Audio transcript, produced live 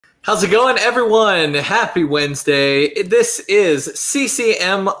How's it going, everyone? Happy Wednesday. This is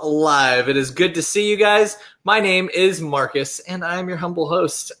CCM Live. It is good to see you guys. My name is Marcus, and I'm your humble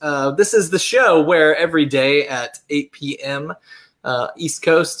host. This is the show where every day at 8 p.m. East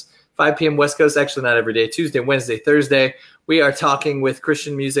Coast, 5 p.m. West Coast, actually not every day, Tuesday, Wednesday, Thursday, we are talking with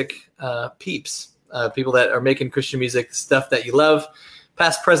Christian music peeps, people that are making Christian music, stuff that you love,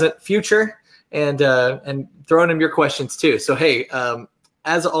 past, present, future, and throwing them your questions too. So, hey,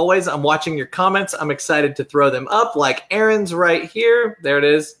 as always, I'm watching your comments. I'm excited to throw them up, like Aaron's right here. There it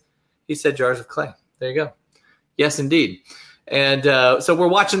is. He said jars of clay. There you go. Yes, indeed. And so we're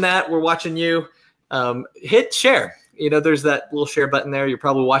watching that. We're watching you. Hit share. You know, there's that little share button there. You're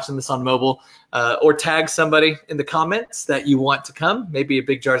probably watching this on mobile. Or tag somebody in the comments that you want to come. Maybe a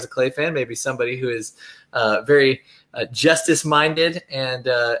big Jars of Clay fan. Maybe somebody who is very justice-minded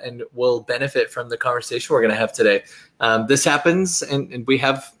and will benefit from the conversation we're going to have today. This happens, and we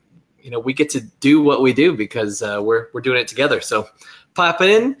have, we get to do what we do because we're doing it together. So pop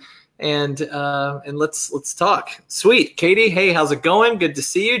in and let's talk. Sweet, Katie. Hey, how's it going? Good to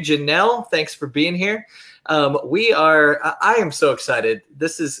see you, Janelle. Thanks for being here. I am so excited.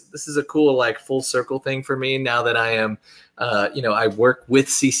 This is a cool, like, full circle thing for me now that I am, I work with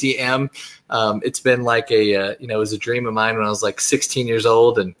CCM. It's been like it was a dream of mine when I was like 16 years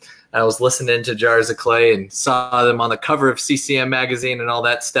old, and I was listening to Jars of Clay and saw them on the cover of CCM magazine and all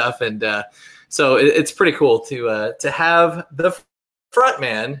that stuff. And, so it's pretty cool to have the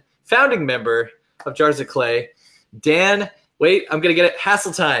frontman, founding member of Jars of Clay, Dan, wait, I'm going to get it,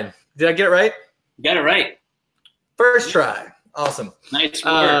 Haseltine. Did I get it right? You got it right. First try. Awesome. Nice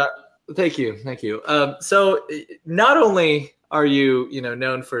work. Thank you. So not only are you,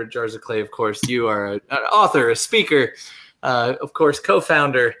 known for Jars of Clay, of course, you are an author, a speaker, of course,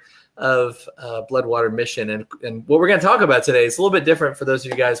 co-founder of Bloodwater Mission. And what we're going to talk about today is a little bit different for those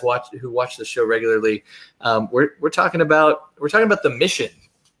of you guys who watch the show regularly. We're talking about the mission.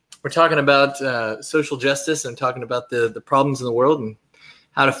 We're talking about social justice and talking about the problems in the world and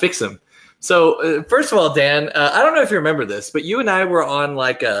how to fix them. So first of all, Dan, I don't know if you remember this, but you and I were on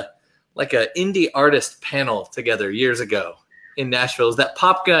like a indie artist panel together years ago in Nashville. It was that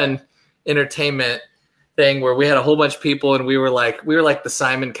Pop Gun Entertainment thing where we had a whole bunch of people and we were like the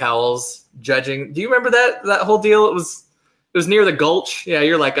Simon Cowells judging. Do you remember that whole deal? It was near the Gulch. Yeah,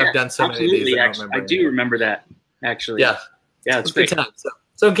 you're like, I've done so many of these. I do remember that, actually. Yeah, it's great. Good time.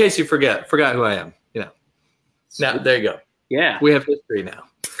 So in case you forgot who I am, Now there you go. Yeah, we have history now.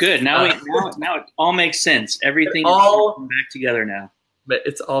 Good. Now it all makes sense. Everything is all coming back together now. But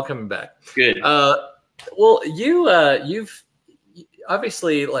it's all coming back. Good. Well, you've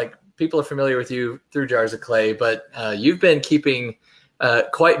obviously, like, people are familiar with you through Jars of Clay, but you've been keeping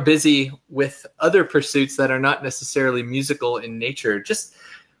quite busy with other pursuits that are not necessarily musical in nature. Just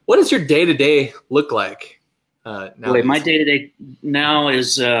what does your day-to-day look like now? My day-to-day now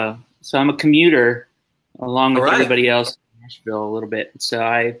is so I'm a commuter along with everybody else. Nashville a little bit. So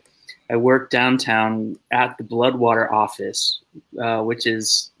I work downtown at the Bloodwater office, which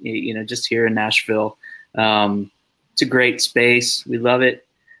is, just here in Nashville. It's a great space. We love it.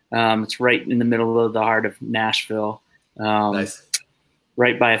 It's right in the middle of the heart of Nashville. Nice.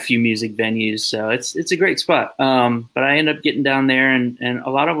 Right by a few music venues. So it's a great spot. But I end up getting down there and a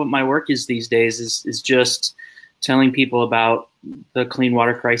lot of what my work is these days is just telling people about the clean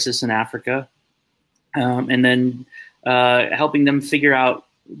water crisis in Africa. And then helping them figure out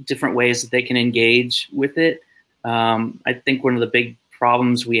different ways that they can engage with it. I think one of the big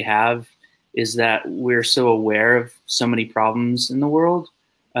problems we have is that we're so aware of so many problems in the world,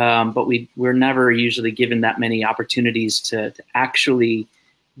 but we're never usually given that many opportunities to actually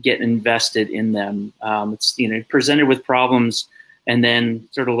get invested in them. It's presented with problems and then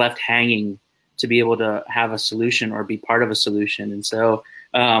sort of left hanging to be able to have a solution or be part of a solution. And so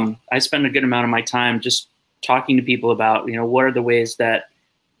I spend a good amount of my time just talking to people about, what are the ways that,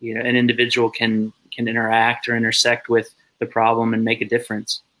 an individual can interact or intersect with the problem and make a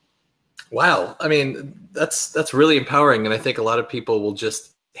difference. Wow. I mean, that's really empowering. And I think a lot of people will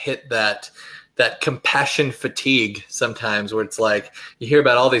just hit that compassion fatigue sometimes, where it's like, you hear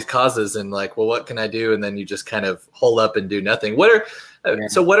about all these causes and like, well, what can I do? And then you just kind of hold up and do nothing.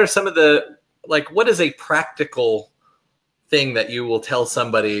 So what are some of what is a practical thing that you will tell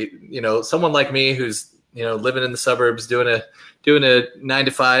somebody, someone like me who's, living in the suburbs, doing a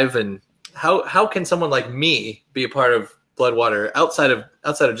 9-to-5, and how can someone like me be a part of Bloodwater outside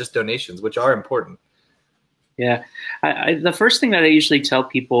of just donations, which are important? Yeah, the first thing that I usually tell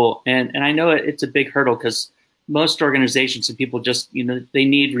people, and I know it's a big hurdle because most organizations and people just, they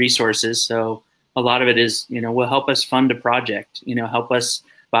need resources. So a lot of it is, will help us fund a project, help us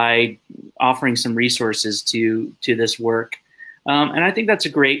by offering some resources to this work. And I think that's a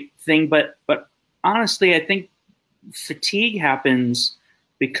great thing. But honestly, I think fatigue happens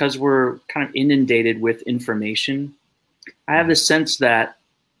because we're kind of inundated with information. I have the sense that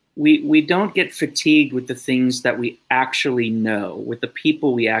we don't get fatigued with the things that we actually know, with the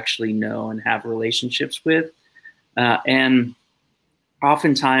people we actually know and have relationships with. And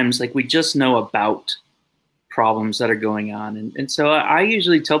oftentimes, like, we just know about problems that are going on. And so I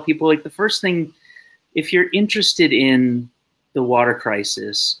usually tell people, like, the first thing, if you're interested in the water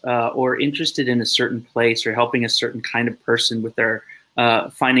crisis or interested in a certain place or helping a certain kind of person with their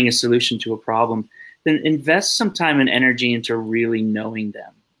finding a solution to a problem, then invest some time and energy into really knowing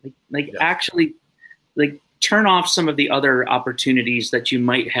them. Like actually, like, turn off some of the other opportunities that you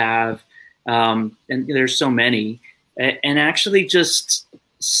might have, and there's so many, and actually just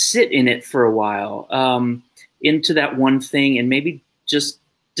sit in it for a while, into that one thing, and maybe just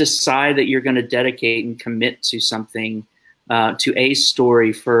decide that you're going to dedicate and commit to something, to a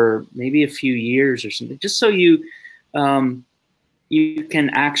story for maybe a few years or something, just so you can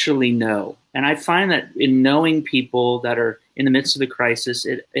actually know. And I find that in knowing people that are in the midst of the crisis,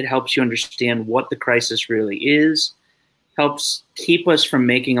 it helps you understand what the crisis really is, helps keep us from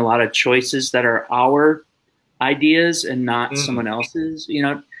making a lot of choices that are our ideas and not someone else's. You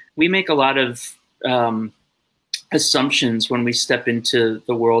know, we make a lot of assumptions when we step into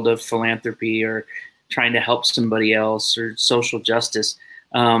the world of philanthropy or trying to help somebody else or social justice.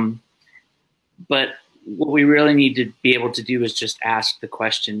 But what we really need to be able to do is just ask the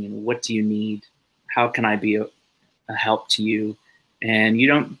question, you know, what do you need? How can I be a help to you? And you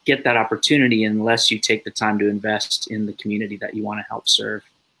don't get that opportunity unless you take the time to invest in the community that you want to help serve.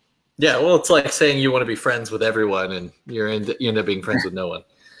 Yeah, well, it's like saying you want to be friends with everyone and you end up being friends with no one.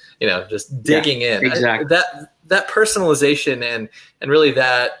 You know, just digging in. Exactly. That personalization and really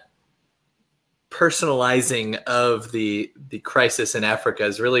that personalizing of the crisis in Africa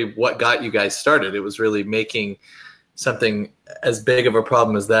is really what got you guys started. It was really making something as big of a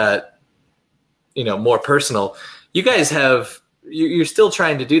problem as that, you know, more personal. You guys have, you're still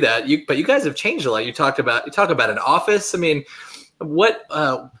trying to do that, but you guys have changed a lot. You talk about an office. I mean, what?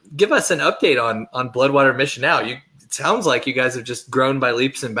 Give us an update on Bloodwater Mission now. It sounds like you guys have just grown by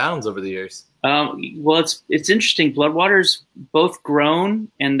leaps and bounds over the years. Well, it's interesting. Bloodwater's both grown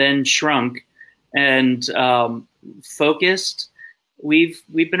and then shrunk and focused. We've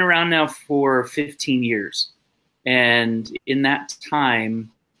been around now for 15 years, and in that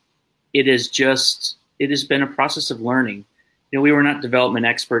time, it has been a process of learning. You know, we were not development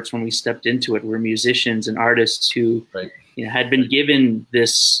experts when we stepped into it. We're musicians and artists who, you know, had been given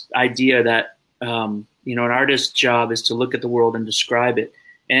this idea that you know, an artist's job is to look at the world and describe it.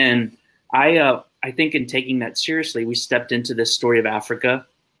 And I think in taking that seriously, we stepped into this story of Africa,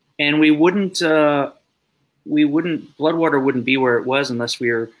 and we wouldn't Bloodwater wouldn't be where it was unless we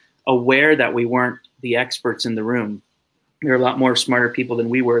were aware that we weren't the experts in the room. There are a lot more smarter people than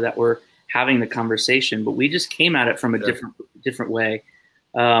we were that were having the conversation, but we just came at it from a different way.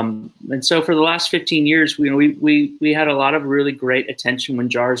 And so for the last 15 years, we had a lot of really great attention when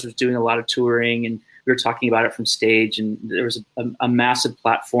JARS was doing a lot of touring, and we were talking about it from stage, and there was a massive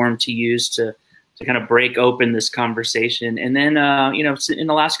platform to use to kind of break open this conversation. And then, you know, in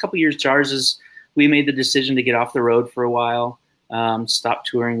the last couple of years, we made the decision to get off the road for a while, stop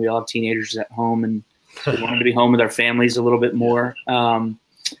touring. We all have teenagers at home, and we wanted to be home with our families a little bit more. And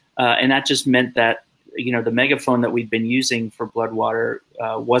that just meant that, you know, the megaphone that we'd been using for Bloodwater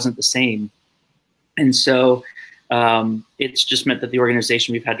wasn't the same. And so it's just meant that the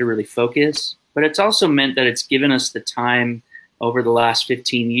organization, we've had to really focus, but it's also meant that it's given us the time over the last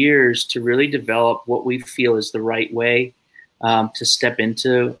 15 years to really develop what we feel is the right way to step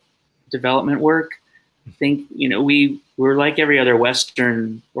into development work. I think, you know, we're like every other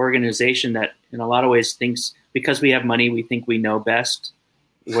Western organization that in a lot of ways thinks because we have money, we think we know best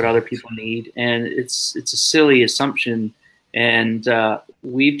what other people need. And it's a silly assumption. And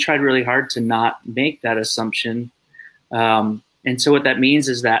we've tried really hard to not make that assumption. And so what that means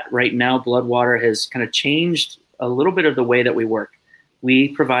is that right now Bloodwater has kind of changed a little bit of the way that we work. We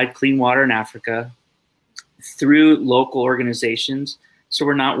provide clean water in Africa through local organizations. So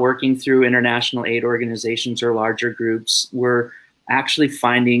we're not working through international aid organizations or larger groups. We're actually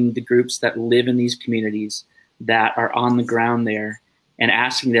finding the groups that live in these communities that are on the ground there and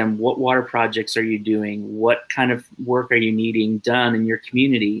asking them, what water projects are you doing? What kind of work are you needing done in your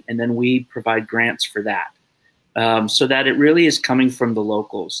community? And then we provide grants for that. So that it really is coming from the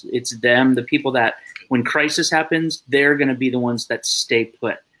locals. It's them, the people that when crisis happens, they're going to be the ones that stay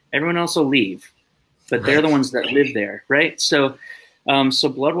put. Everyone else will leave, but they're the ones that live there, right? So So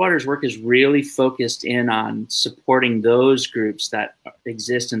Bloodwater's work is really focused in on supporting those groups that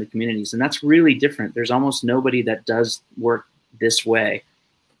exist in the communities. And that's really different. There's almost nobody that does work this way.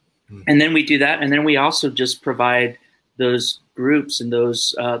 And then we do that. And then we also just provide those groups and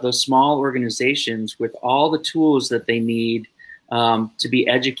those small organizations with all the tools that they need to be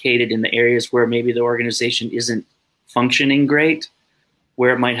educated in the areas where maybe the organization isn't functioning great,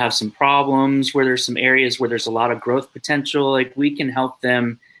 where it might have some problems, where there's some areas where there's a lot of growth potential. Like, we can help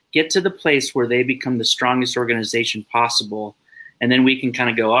them get to the place where they become the strongest organization possible. And then we can kind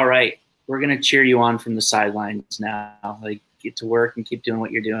of go, all right, we're going to cheer you on from the sidelines now. Like, get to work and keep doing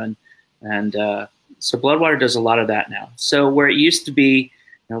what you're doing. And so Bloodwater does a lot of that now. So where it used to be,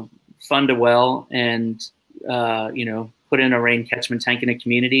 fund a well and, put in a rain catchment tank in a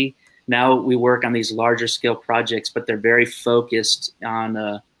community, now we work on these larger scale projects, but they're very focused on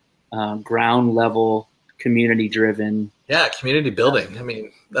a ground level, community driven. Yeah, community building. I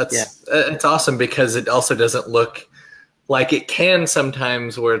mean, it's awesome because it also doesn't look like it can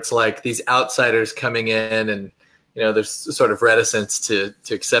sometimes, where it's like these outsiders coming in and, there's sort of reticence to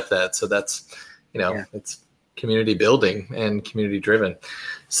accept that. So that's, it's community building and community driven.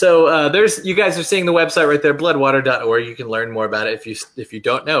 So you guys are seeing the website right there, bloodwater.org. You can learn more about it if you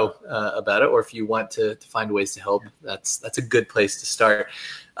don't know about it, or if you want to find ways to help. That's a good place to start.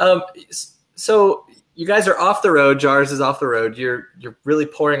 So you guys are off the road. Jars is off the road. You're really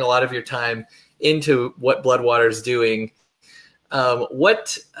pouring a lot of your time into what Bloodwater is doing.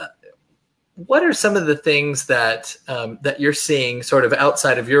 What are some of the things that you're seeing sort of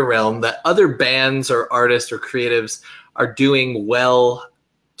outside of your realm that other bands or artists or creatives are doing well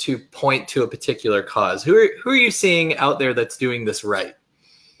to point to a particular cause? Who are you seeing out there that's doing this right?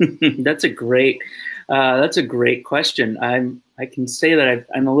 That's a great question. I can say that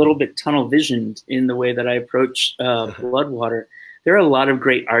I'm a little bit tunnel visioned in the way that I approach Bloodwater. There are a lot of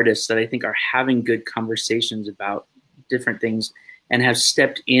great artists that I think are having good conversations about different things and have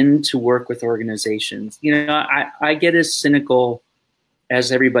stepped in to work with organizations. I get as cynical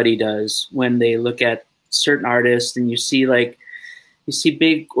as everybody does when they look at certain artists and you see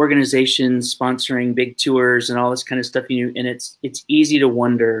big organizations sponsoring big tours and all this kind of stuff. And it's easy to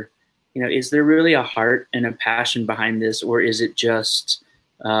wonder, is there really a heart and a passion behind this, or is it just,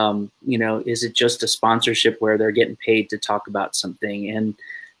 is it just a sponsorship where they're getting paid to talk about something? And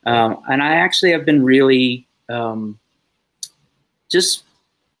I actually have been really just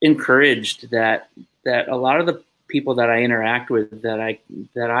encouraged that a lot of the people that I interact with, that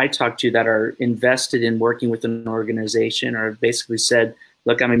I talk to, that are invested in working with an organization, or basically said,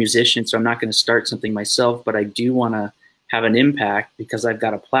 look, I'm a musician, so I'm not going to start something myself, but I do want to have an impact because I've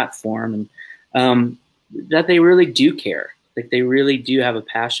got a platform, and that they really do care. Like, they really do have a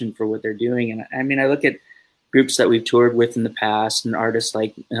passion for what they're doing. And I mean, I look at groups that we've toured with in the past, and artists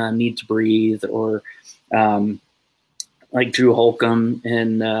like Need to Breathe, or like Drew Holcomb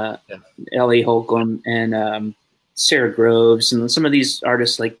and Ellie Holcomb and Sarah Groves, and some of these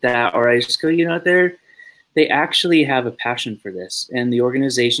artists like that. Or I just go, they actually have a passion for this, and the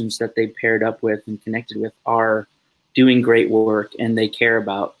organizations that they paired up with and connected with are doing great work, and they care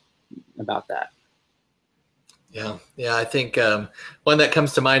about that. Yeah. I think one that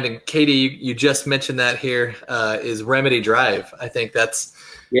comes to mind, and Katie, you just mentioned that here, is Remedy Drive. I think that's,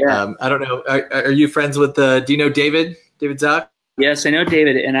 I don't know. Are you friends with, do you know David Zock? Yes, I know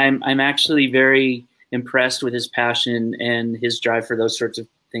David, and I'm actually very impressed with his passion and his drive for those sorts of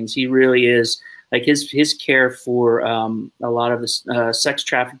things. He really is, like, his care for a lot of the sex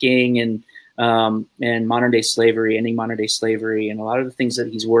trafficking and modern day slavery, ending modern day slavery, and a lot of the things that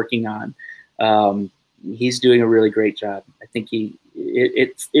he's working on. He's doing a really great job. I think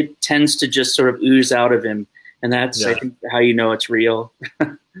it tends to just sort of ooze out of him, and that's I think how it's real.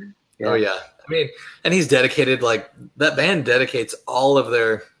 Oh yeah, I mean, and he's dedicated. Like, that band dedicates all of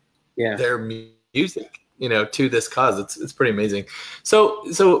their music, to this cause. It's pretty amazing.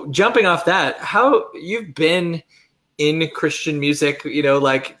 So jumping off that, how you've been in Christian music,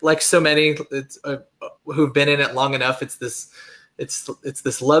 like so many who've been in it long enough, it's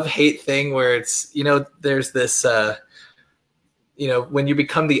this love-hate thing where it's, there's this, when you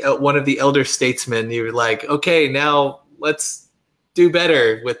become one of the elder statesmen, you're like, okay, now let's do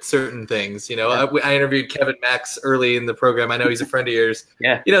better with certain things. I interviewed Kevin Max early in the program. I know he's a friend of yours.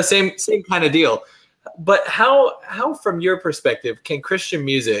 Same kind of deal. But how, from your perspective, can Christian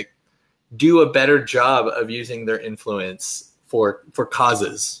music do a better job of using their influence for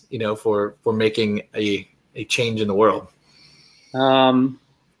causes, for making a change in the world?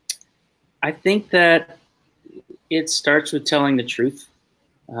 I think that it starts with telling the truth.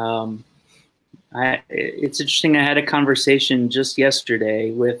 It's interesting. I had a conversation just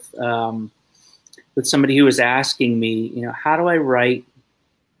yesterday with somebody who was asking me, how do I write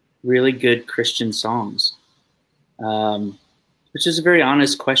really good Christian songs? Which is a very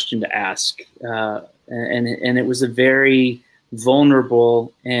honest question to ask, and it was a very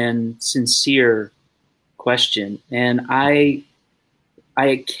vulnerable and sincere question. And I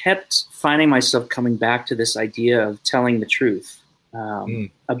kept finding myself coming back to this idea of telling the truth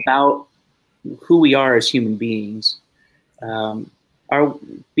about who we are as human beings. Our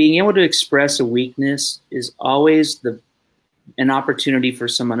being able to express a weakness is always an opportunity for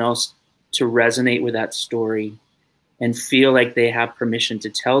someone else to resonate with that story and feel like they have permission to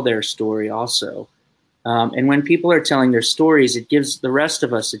tell their story also. And when people are telling their stories, it gives the rest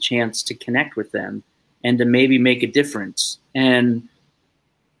of us a chance to connect with them and to maybe make a difference. And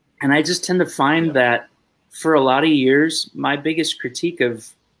I just tend to find that for a lot of years, my biggest critique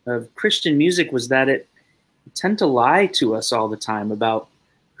of Christian music was that it tend to lie to us all the time about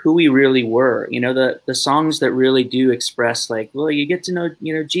who we really were. The songs that really do express like, well, you get to know,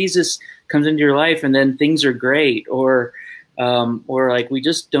 Jesus comes into your life and then things are great, or like we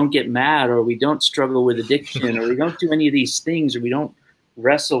just don't get mad, or we don't struggle with addiction, or we don't do any of these things, or we don't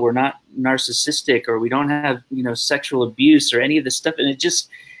wrestle, we're not narcissistic, or we don't have, sexual abuse or any of this stuff. And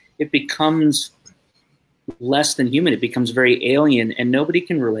it becomes less than human. It becomes very alien, and nobody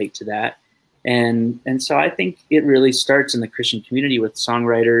can relate to that. And so I think it really starts in the Christian community with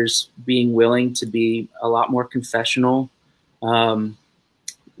songwriters being willing to be a lot more confessional.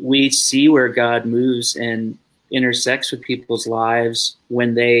 We see where God moves and intersects with people's lives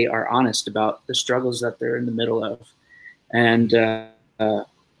when they are honest about the struggles that they're in the middle of, and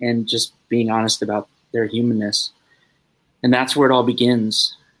just being honest about their humanness. And that's where it all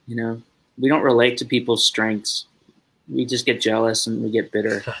begins. We don't relate to people's strengths. We just get jealous and we get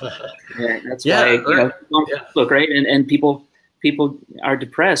bitter. That's why, look, right? And people are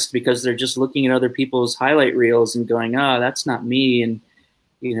depressed because they're just looking at other people's highlight reels and going, oh, that's not me. And,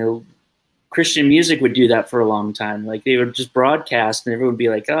 Christian music would do that for a long time. Like they would just broadcast and everyone would be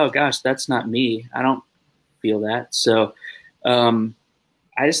like, oh gosh, that's not me. I don't feel that. So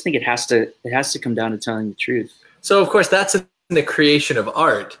I just think it has to come down to telling the truth. So of course that's in the creation of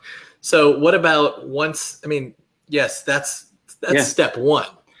art. So what about yes, that's step one.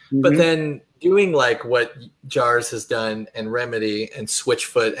 Mm-hmm. But then doing like what Jars has done and Remedy and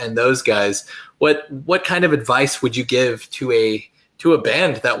Switchfoot and those guys, what kind of advice would you give to a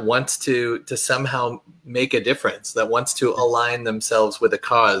band that wants to somehow make a difference, that wants to align themselves with a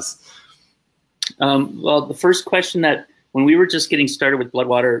cause? Well, the first question that when we were just getting started with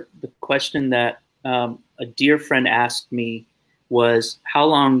Bloodwater, the question that a dear friend asked me was, how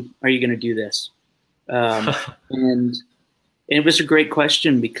long are you going to do this? And it was a great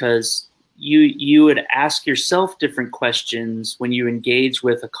question because you would ask yourself different questions when you engage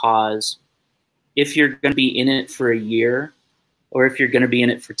with a cause, if you're going to be in it for a year or if you're going to be in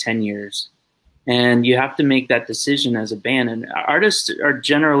it for 10 years. And you have to make that decision as a band. And artists are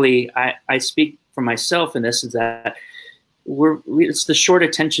generally, I speak for myself in this, is that it's the short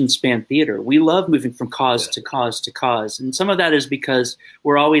attention span theater. We love moving from cause to cause to cause. And some of that is because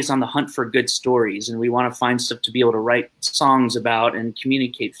we're always on the hunt for good stories and we want to find stuff to be able to write songs about and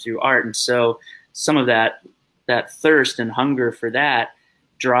communicate through art. And so some of that thirst and hunger for that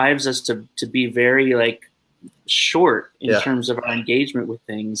drives us to be very like short in terms of our engagement with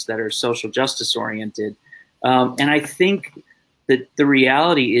things that are social justice oriented. And I think that the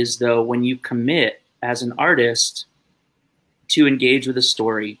reality is, though, when you commit as an artist to engage with a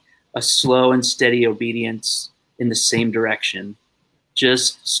story, a slow and steady obedience in the same direction,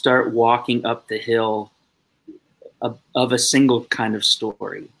 just start walking up the hill of a single kind of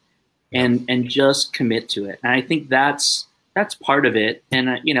story and just commit to it. And I think that's part of it. And,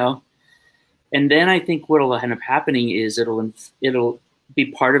 and then I think what will end up happening is it'll be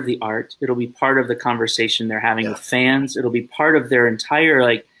part of the art. It'll be part of the conversation they're having with fans. It'll be part of their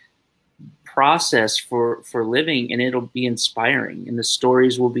entire process for living, and it'll be inspiring. And the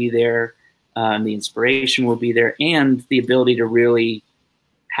stories will be there, the inspiration will be there, and the ability to really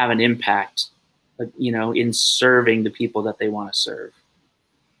have an impact, in serving the people that they want to serve.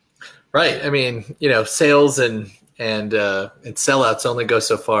 Right. I mean, sales and sellouts only go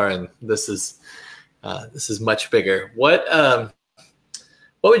so far, and this is much bigger. What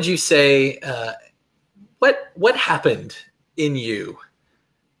would you say? What happened in you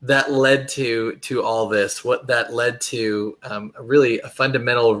that led to all this? What that led to really a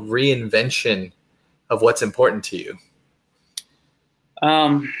fundamental reinvention of what's important to you?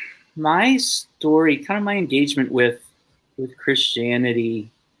 My story, kind of my engagement with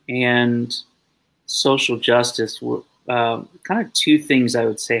Christianity and social justice, kind of two things I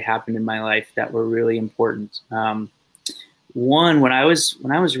would say happened in my life that were really important. One, when I was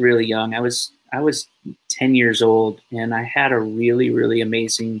really young, I was 10 years old, and I had a really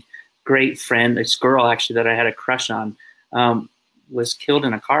amazing, great friend, this girl actually that I had a crush on, was killed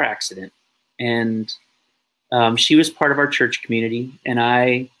in a car accident, and she was part of our church community, and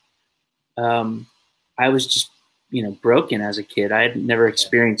I was just, broken as a kid. I had never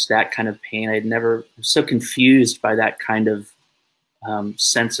experienced that kind of pain. I was so confused by that kind of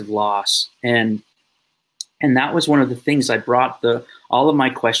sense of loss. And that was one of the things I brought all of my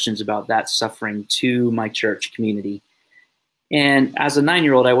questions about that suffering to my church community. And as a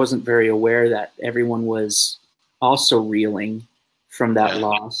 9-year-old, I wasn't very aware that everyone was also reeling from that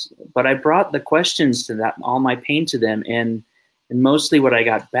loss. But I brought the questions to that, all my pain to them. And mostly what I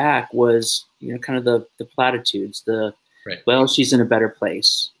got back was, kind of the platitudes, well, she's in a better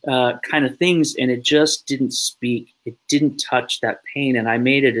place, kind of things. And it just didn't speak. It didn't touch that pain. And I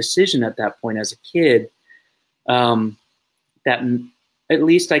made a decision at that point as a kid, that at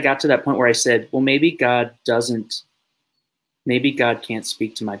least I got to that point where I said, well, maybe God can't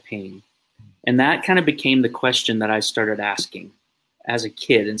speak to my pain. And that kind of became the question that I started asking as a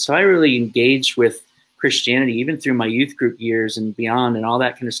kid. And so I really engaged with Christianity, even through my youth group years and beyond and all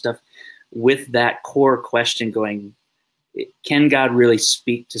that kind of stuff, with that core question going, can God really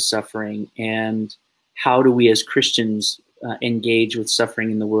speak to suffering? And how do we as Christians engage with suffering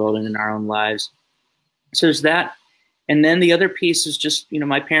in the world and in our own lives? So there's that. And then the other piece is just,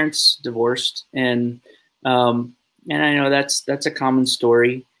 my parents divorced, and I know that's a common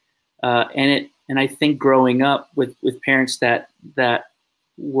story. And I think growing up with parents that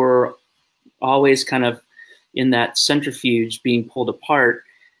were always kind of in that centrifuge being pulled apart,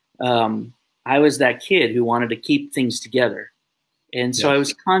 I was that kid who wanted to keep things together. And so I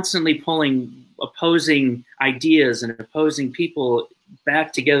was constantly pulling opposing ideas and opposing people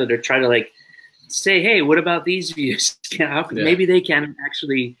back together to try to say, hey, what about these views? Maybe they can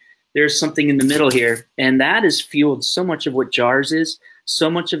actually, there's something in the middle here. And that has fueled so much of what JARS is. So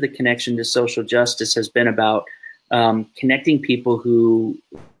much of the connection to social justice has been about connecting people who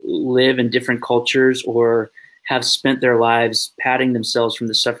live in different cultures or have spent their lives patting themselves from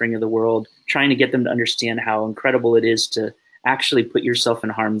the suffering of the world, trying to get them to understand how incredible it is to actually put yourself in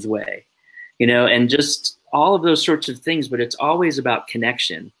harm's way, and just all of those sorts of things. But it's always about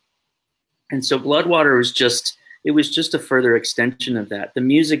connection. And so Bloodwater was just a further extension of that. The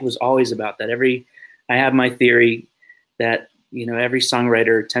music was always about that. I have my theory that, every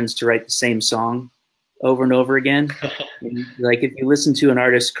songwriter tends to write the same song over and over again. And if you listen to an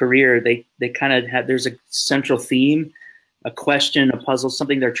artist's career, they kind of have, there's a central theme, a question, a puzzle,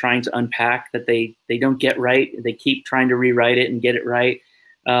 something they're trying to unpack that they don't get right. They keep trying to rewrite it and get it right.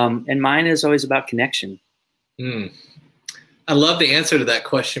 And mine is always about connection. I love the answer to that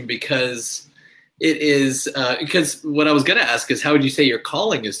question, because it is because what I was going to ask is, how would you say your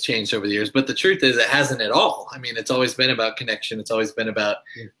calling has changed over the years? But the truth is, it hasn't at all. I mean, it's always been about connection. It's always been about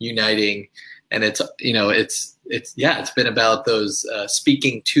uniting, and it's been about those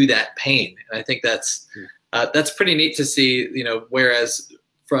speaking to that pain. And I think that's pretty neat to see. Whereas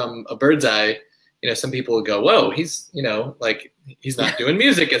from a bird's eye, some people would go, "Whoa, he's he's not doing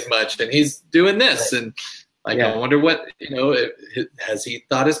music as much, and he's doing this," and I wonder what, has he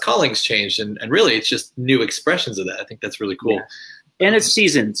thought his calling's changed? And really, it's just new expressions of that. I think that's really cool. Yeah. And it's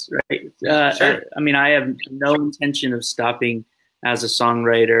seasons, right? Sure. I have no intention of stopping as a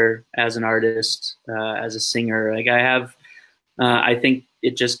songwriter, as an artist, as a singer. I think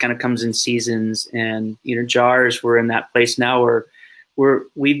it just kind of comes in seasons. And, JARS, we're in that place now where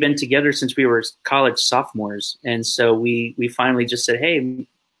we've been together since we were college sophomores. And so we finally just said, hey,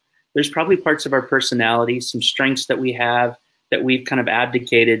 there's probably parts of our personality, some strengths that we have that we've kind of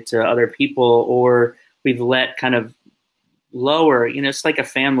abdicated to other people, or we've let kind of lower. It's like a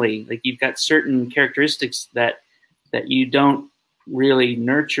family. You've got certain characteristics that you don't really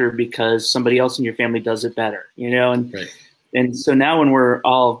nurture because somebody else in your family does it better, And so now when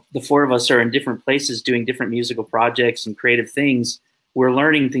the four of us are in different places doing different musical projects and creative things, we're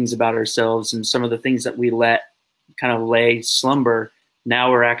learning things about ourselves, and some of the things that we let kind of lay slumber,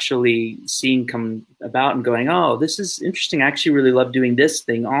 now we're actually seeing come about and going, oh, this is interesting. I actually really love doing this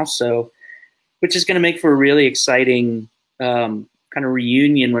thing also, which is going to make for a really exciting kind of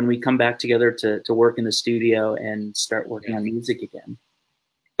reunion when we come back together to work in the studio and start working on music again.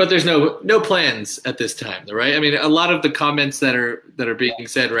 But there's no plans at this time, right? I mean, a lot of the comments that are being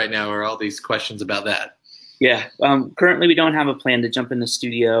said right now are all these questions about that. Yeah. Currently, we don't have a plan to jump in the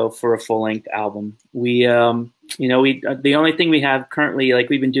studio for a full-length album. The only thing we have currently,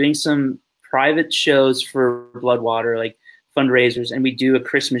 we've been doing some private shows for Bloodwater, like fundraisers, and we do a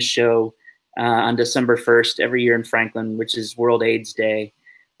Christmas show on December 1st every year in Franklin, which is World AIDS Day.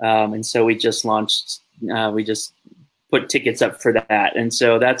 And so we just launched, we just put tickets up for that. And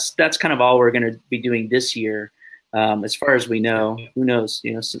so that's kind of all we're going to be doing this year. As far as we know, who knows,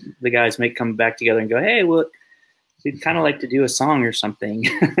 you know, the guys may come back together and go, hey, well, we'd kind of like to do a song or something.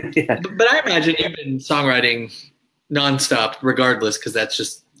 Yeah. But I imagine you've been songwriting nonstop regardless, because that's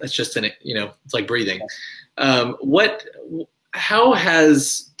just in it, you know, it's like breathing. How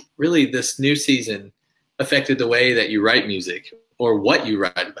has really this new season affected the way that you write music or what you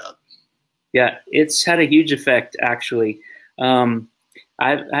write about? Yeah, it's had a huge effect, actually. I've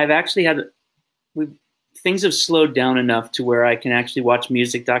actually had, things have slowed down enough to where I can actually watch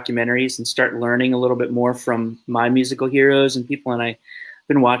music documentaries and start learning a little bit more from my musical heroes and people. And I've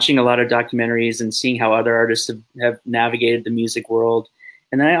been watching a lot of documentaries and seeing how other artists have navigated the music world.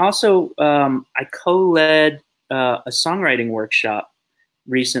 And then I also, I co-led a songwriting workshop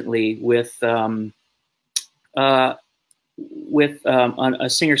recently with a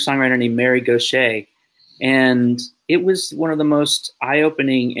singer-songwriter named Mary Gaucher. And it was one of the most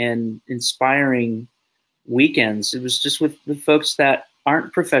eye-opening and inspiring weekends. It was just with folks that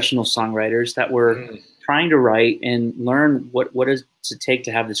aren't professional songwriters that were trying to write and learn what does it take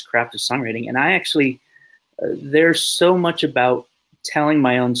to have this craft of songwriting. And I actually, there's so much about telling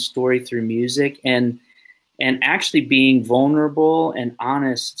my own story through music and actually being vulnerable and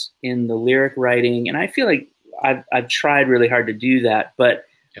honest in the lyric writing. And I feel like I've tried really hard to do that, but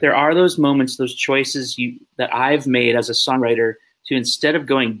there are those moments, those choices that I've made as a songwriter to, instead of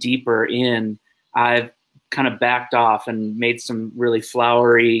going deeper in, I've kind of backed off and made some really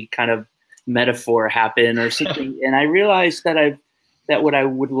flowery kind of metaphor happen or something. And I realized that what I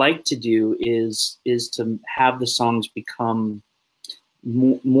would like to do is to have the songs become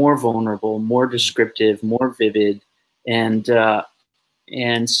more vulnerable, more descriptive, more vivid. And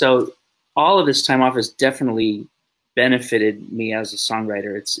so all of this time off has definitely benefited me as a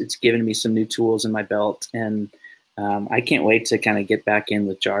songwriter. It's given me some new tools in my belt, and I can't wait to kind of get back in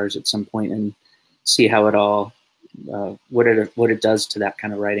with Jars at some point and see how it all, what it does to that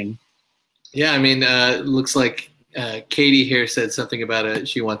kind of writing. Yeah, I mean, it looks like Katie here said something about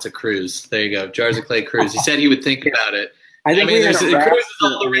she wants a cruise. There you go, Jars of Clay cruise. He said he would think about it. I think mean, cruise is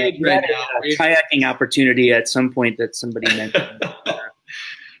all the rage right now. A kayaking opportunity at some point that somebody mentioned.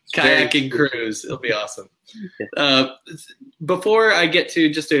 Kayaking cruise, it'll be awesome. Before I get to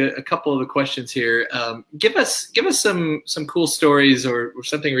just a couple of the questions here, give us some cool stories or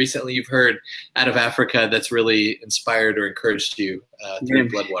something recently you've heard out of Africa that's really inspired or encouraged you through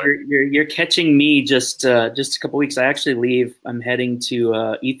Bloodwater. You're catching me just a couple weeks. I actually leave. I'm heading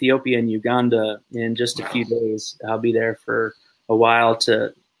to Ethiopia and Uganda in just a few days. I'll be there for a while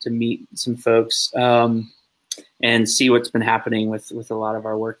to meet some folks and see what's been happening with a lot of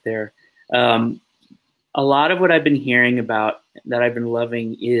our work there. A lot of what I've been hearing about that I've been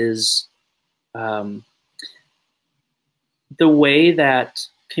loving is the way that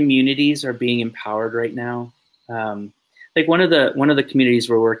communities are being empowered right now. Like one of the communities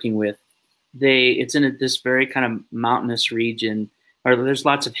we're working with, it's in this very kind of mountainous region, or there's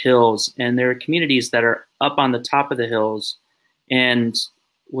lots of hills, and there are communities that are up on the top of the hills. And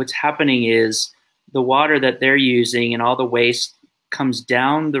what's happening is the water that they're using and all the waste comes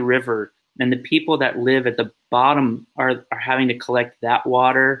down the river, and the people that live at the bottom are having to collect that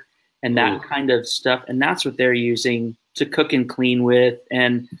water and that kind of stuff. And that's what they're using to cook and clean with.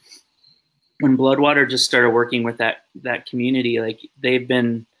 And when Bloodwater just started working with that community, like they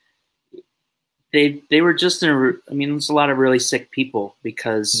were just I mean, there's a lot of really sick people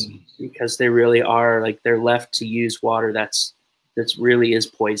because they really are, like, they're left to use water that's really is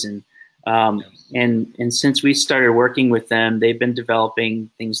poison. And since we started working with them, they've been developing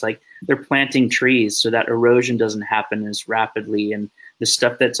things like they're planting trees so that erosion doesn't happen as rapidly, and the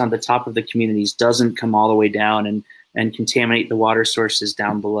stuff that's on the top of the communities doesn't come all the way down and contaminate the water sources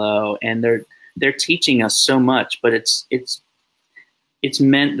down below. And they're teaching us so much, but it's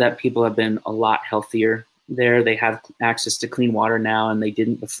meant that people have been a lot healthier there. They have access to clean water now, and they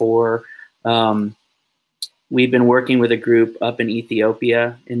didn't before. We've been working with a group up in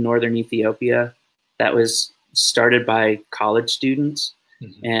Ethiopia, in northern Ethiopia, that was started by college students.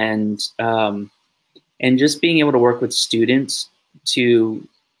 And just being able to work with students to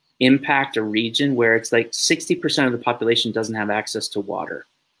impact a region where it's like 60% of the population doesn't have access to water.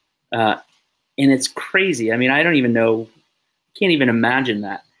 And it's crazy. I mean, I don't even know, can't even imagine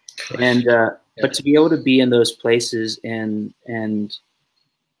that. And but to be able to be in those places and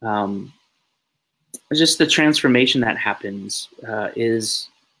just the transformation that happens is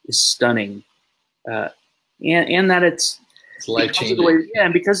is stunning, and that it's life changing.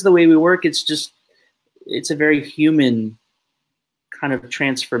 And because of the way we work, it's a very human kind of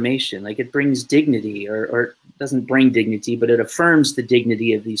transformation. Like it brings dignity, or doesn't bring dignity, but it affirms the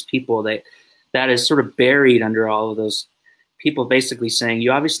dignity of these people that is sort of buried under all of those people basically saying,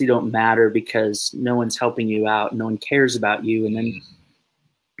 you obviously don't matter because no one's helping you out, no one cares about you. And then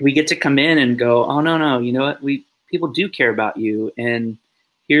we get to come in and go, oh, no, you know what? People do care about you, and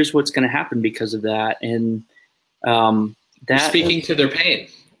here's what's going to happen because of that. And you're speaking to their pain.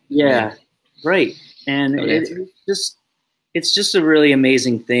 Yeah, right. And it's just a really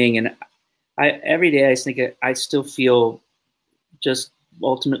amazing thing. And every day I think I still feel just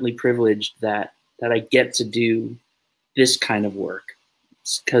ultimately privileged that I get to do this kind of work,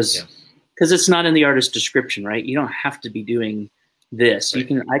 because it's not in the artist description, right? You don't have to be doing this. Right.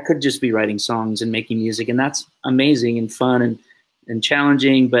 I could just be writing songs and making music, and that's amazing and fun and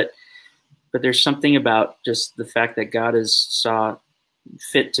challenging. But there's something about just the fact that God has saw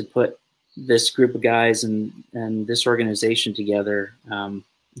fit to put this group of guys and this organization together.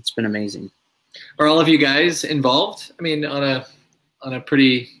 It's been amazing. Are all of you guys involved? I mean, on a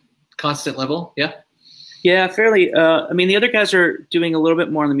pretty constant level? Yeah. Yeah, fairly. I mean, the other guys are doing a little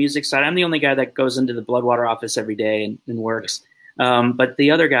bit more on the music side. I'm the only guy that goes into the Bloodwater office every day and works. But the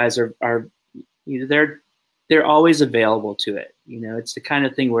other guys are they're always available to it. You know, it's the kind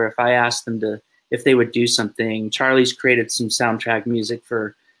of thing where if I ask them if they would do something, Charlie's created some soundtrack music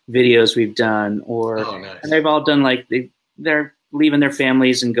for videos we've done, nice. And they've all done, like, they're leaving their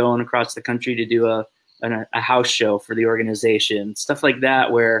families and going across the country to do a house show for the organization, stuff like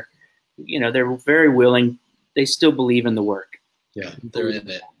that, where, you know, they're very willing. They still believe in the work. Yeah, they're in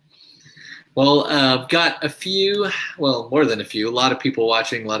it. Well, I've got more than a few. A lot of people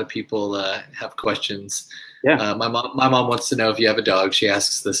watching. A lot of people have questions. Yeah. My mom wants to know if you have a dog. She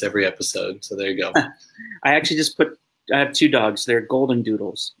asks this every episode. So there you go. I actually I have two dogs. They're golden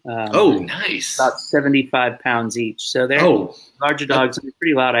doodles. Nice. About 75 pounds each. So they're larger dogs. They're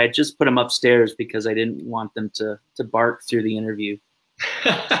pretty loud. I just put them upstairs because I didn't want them to bark through the interview.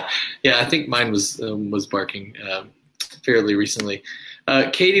 Yeah, I think mine was barking fairly recently.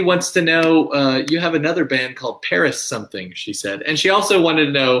 Katie wants to know, you have another band called Paris something, she said. And she also wanted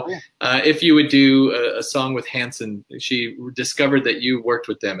to know if you would do a song with Hanson. She discovered that you worked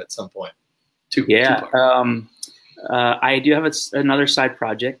with them at some point. I do have another side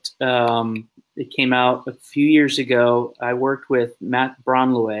project. It came out a few years ago. I worked with Matt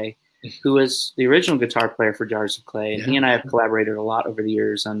Bronloway, who was the original guitar player for Jars of Clay. And he and I have collaborated a lot over the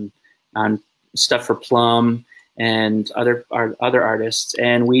years on stuff for Plum and other artists.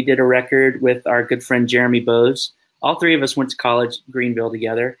 And we did a record with our good friend Jeremy Bowes. All three of us went to college, Greenville,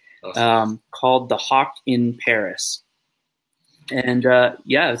 together, called The Hawk in Paris. And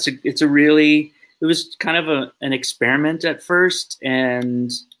it was kind of an experiment at first,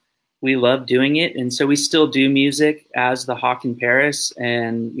 and we loved doing it. And so we still do music as The Hawk in Paris.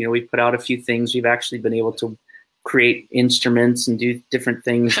 And, you know, we put out a few things. We've actually been able to create instruments and do different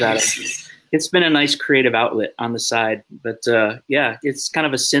things. It's been a nice creative outlet on the side. But it's kind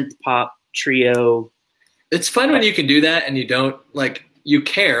of a synth pop trio. It's fun when you can do that and you don't, like, you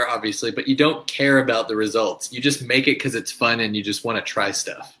care, obviously, but you don't care about the results. You just make it because it's fun and you just want to try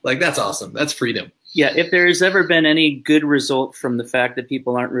stuff. Like, that's awesome. That's freedom. Yeah, if there's ever been any good result from the fact that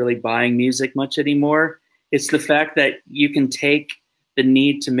people aren't really buying music much anymore, it's the fact that you can take the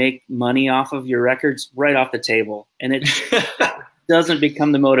need to make money off of your records right off the table. And it doesn't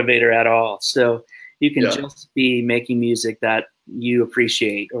become the motivator at all. So you can just be making music that you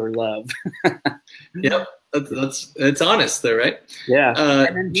appreciate or love. Yep. It's honest though, right? Yeah.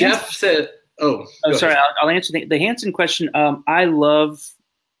 Jeff said, sorry, I'll answer the Hanson question. I love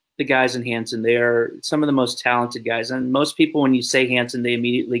the guys in Hanson. They are some of the most talented guys. And most people, when you say Hanson, they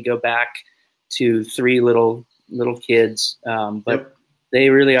immediately go back to three little kids. But they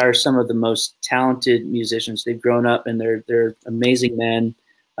really are some of the most talented musicians. They've grown up and they're amazing men.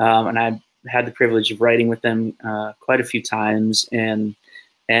 And I've had the privilege of writing with them quite a few times, and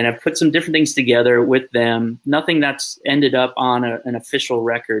I've put some different things together with them. Nothing that's ended up on an official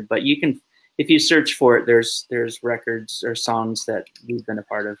record, but you can, if you search for it, there's records or songs that we've been a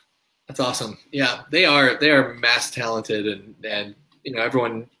part of. That's awesome. Yeah, they are mass talented, and you know,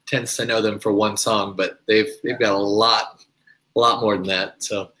 everyone tends to know them for one song, but they've got a lot more than that.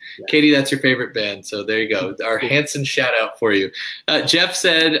 So Katie, that's your favorite band. So there you go. Our Hanson shout out for you. Jeff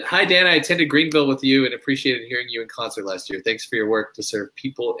said, "Hi Dan, I attended Greenville with you and appreciated hearing you in concert last year. Thanks for your work to serve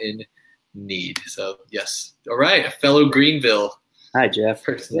people in need." So yes. All right. A fellow Greenville. Hi Jeff.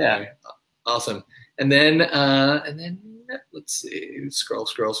 Person. Yeah. Awesome. And then let's see, scroll.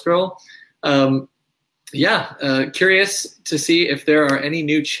 Curious to see if there are any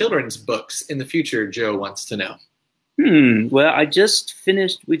new children's books in the future. Joe wants to know. Well,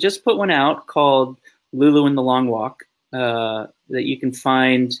 we just put one out called Lulu and the Long Walk that you can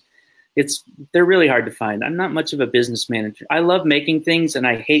find. They're really hard to find. I'm not much of a business manager. I love making things, and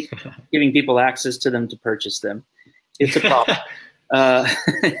I hate giving people access to them to purchase them. It's a problem.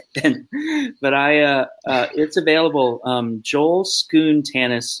 It's available. Joel Schoon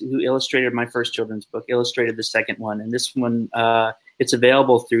Tanis, who illustrated my first children's book, illustrated the second one, and this one it's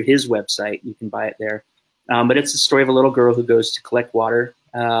available through his website. You can buy it there. But it's the story of a little girl who goes to collect water,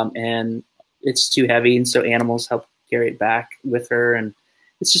 and it's too heavy, and so animals help carry it back with her, and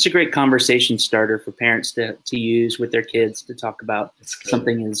it's just a great conversation starter for parents to use with their kids to talk about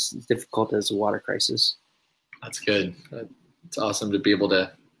something as difficult as a water crisis. That's good. It's awesome to be able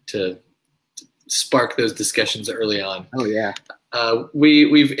to spark those discussions early on. Oh yeah.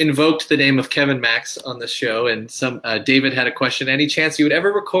 We've invoked the name of Kevin Max on the show, and David had a question. Any chance you would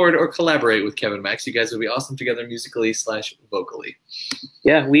ever record or collaborate with Kevin Max? You guys would be awesome together musically / vocally.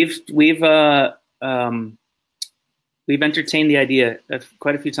 Yeah, we've entertained the idea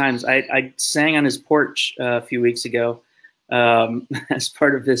quite a few times. I sang on his porch a few weeks ago as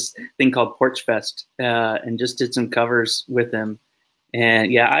part of this thing called Porch Fest, and just did some covers with him.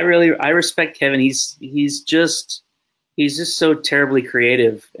 And yeah, I respect Kevin. He's just so terribly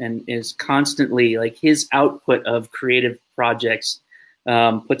creative, and is constantly, like, his output of creative projects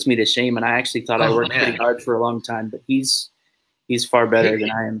puts me to shame. And I actually thought I worked pretty hard for a long time, but he's far better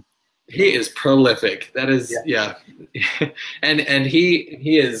than I am. He is prolific. That is, yeah. and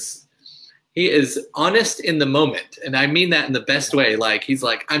he is honest in the moment, and I mean that in the best way. Like, he's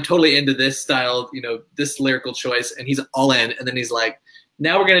like, I'm totally into this style, this lyrical choice, and he's all in. And then he's like,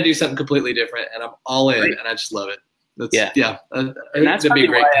 now we're gonna do something completely different, and I'm all in, and I just love it. And that's be a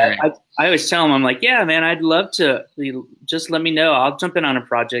great pairing. I always tell him, I'm like, yeah, man, I'd love to. Just let me know. I'll jump in on a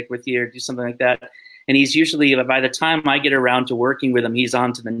project with you or do something like that. And he's usually, by the time I get around to working with him, he's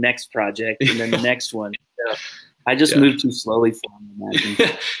on to the next project and then the next one. So I just move too slowly for him,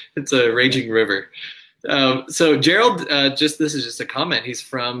 imagine. It's a raging river. So Gerald, this is just a comment. He's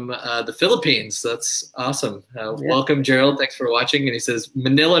from the Philippines. That's awesome. Welcome, Gerald. Thanks for watching. And he says,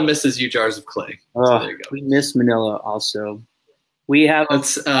 Manila misses you, Jars of Clay. So there you go. We miss Manila also. We have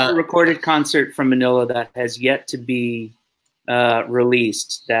a recorded concert from Manila that has yet to be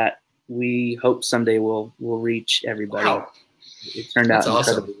released that we hope someday will reach everybody. Wow. It turned out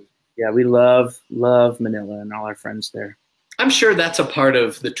incredible. Awesome. Yeah, we love Manila and all our friends there. I'm sure that's a part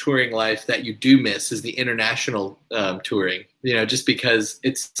of the touring life that you do miss, is the international touring. Just because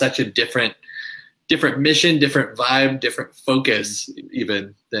it's such a different mission, different vibe, different focus,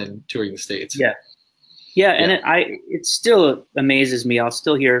 even than touring the States. Yeah, and it still amazes me. I'll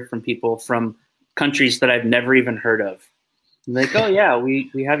still hear from people from countries that I've never even heard of. Like, oh yeah,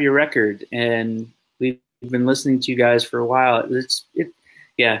 we have your record, and we've been listening to you guys for a while.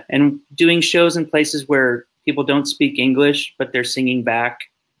 And doing shows in places where people don't speak English, but they're singing back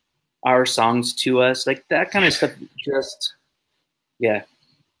our songs to us, like that kind of stuff. Just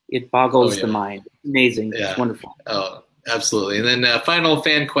it boggles the mind. Amazing, it's wonderful. Oh, absolutely. And then final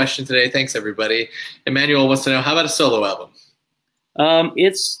fan question today. Thanks everybody. Emmanuel wants to know, how about a solo album?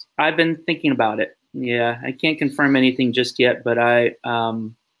 I've been thinking about it. Yeah, I can't confirm anything just yet, but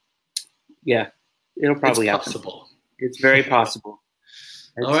it'll probably happen. Possible. It's very possible.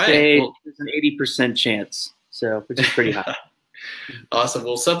 I'd say there's an 80% chance, which is pretty high. Awesome.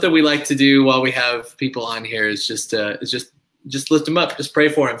 Well, something we like to do while we have people on here is just lift them up, just pray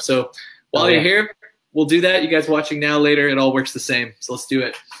for them. So while you're here, we'll do that. You guys watching now, later, it all works the same. So let's do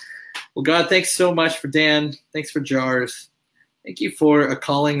it. Well, God, thanks so much for Dan. Thanks for Jars. Thank you for a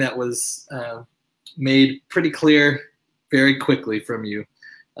calling that was made pretty clear very quickly from you,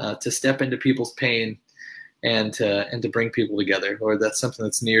 to step into people's pain and to bring people together. Lord, that's something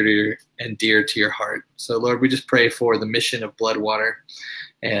that's near to and dear to your heart. So Lord, we just pray for the mission of Bloodwater,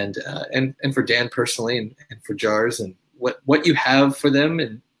 and for Dan personally, and for Jars, and what you have for them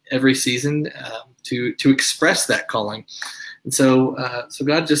in every season to express that calling. And so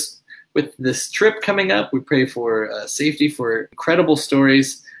God, just with this trip coming up, we pray for safety, for incredible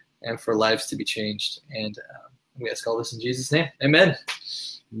stories, and for lives to be changed. And we ask all this in Jesus' name. Amen.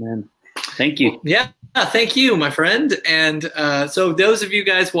 Amen. Thank you. Yeah, thank you, my friend. And so those of you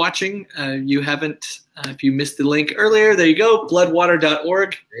guys watching, you haven't, if you missed the link earlier, there you go,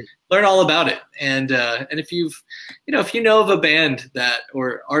 bloodwater.org. Learn all about it. And if if you know of a band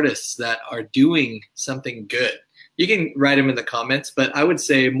or artists that are doing something good, you can write them in the comments. But I would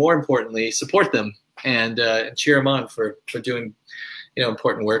say, more importantly, support them. and cheer them on for doing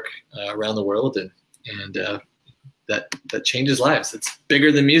important work around the world, and that changes lives. It's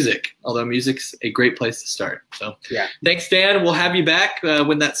bigger than music, although music's a great place to start. So yeah, thanks, Dan. We'll have you back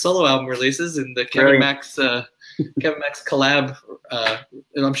when that solo album releases and the Kevin Max collab.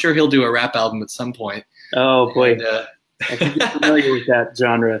 And I'm sure he'll do a rap album at some point. Oh boy. And, I think you're familiar with that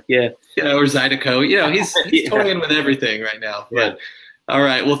genre. Yeah. Or Zydeco. He's yeah. toying with everything right now. Yeah. But all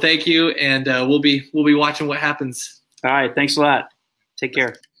right. Well, thank you. And we'll be watching what happens. All right. Thanks a lot. Take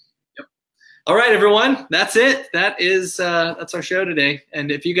care. Yep. All right, everyone. That's it. That's our show today.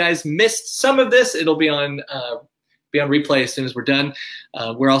 And if you guys missed some of this, it'll be on replay as soon as we're done.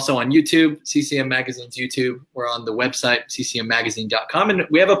 We're also on YouTube, CCM Magazine's YouTube. We're on the website, ccmmagazine.com, and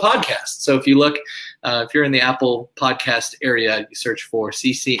we have a podcast. So if you look, if you're in the Apple podcast area, you search for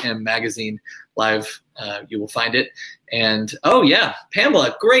CCM Magazine Live, you will find it. And, oh, yeah,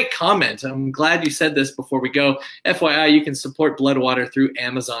 Pamela, great comment. I'm glad you said this before we go. FYI, you can support Bloodwater through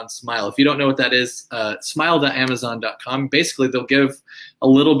Amazon Smile. If you don't know what that is, smile.amazon.com. Basically, they'll give a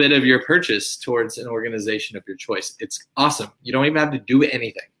little bit of your purchase towards an organization of your choice. It's awesome. You don't even have to do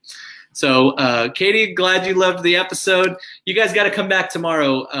anything. So, Katie, glad you loved the episode. You guys got to come back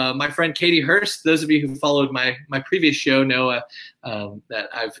tomorrow. My friend Katie Hurst, those of you who followed my previous show know that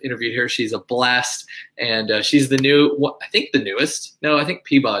I've interviewed her. She's a blast, and she's the newest. No, I think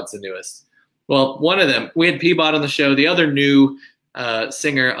Peabod's the newest. Well, one of them. We had Peabod on the show. The other new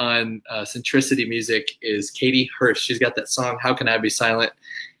singer on Centricity Music is Katie Hurst. She's got that song, How Can I Be Silent?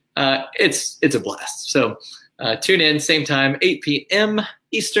 It's a blast. So tune in, same time, 8 p.m.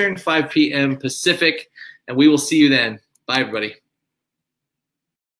 Eastern, 5 p.m. Pacific, and we will see you then. Bye, everybody.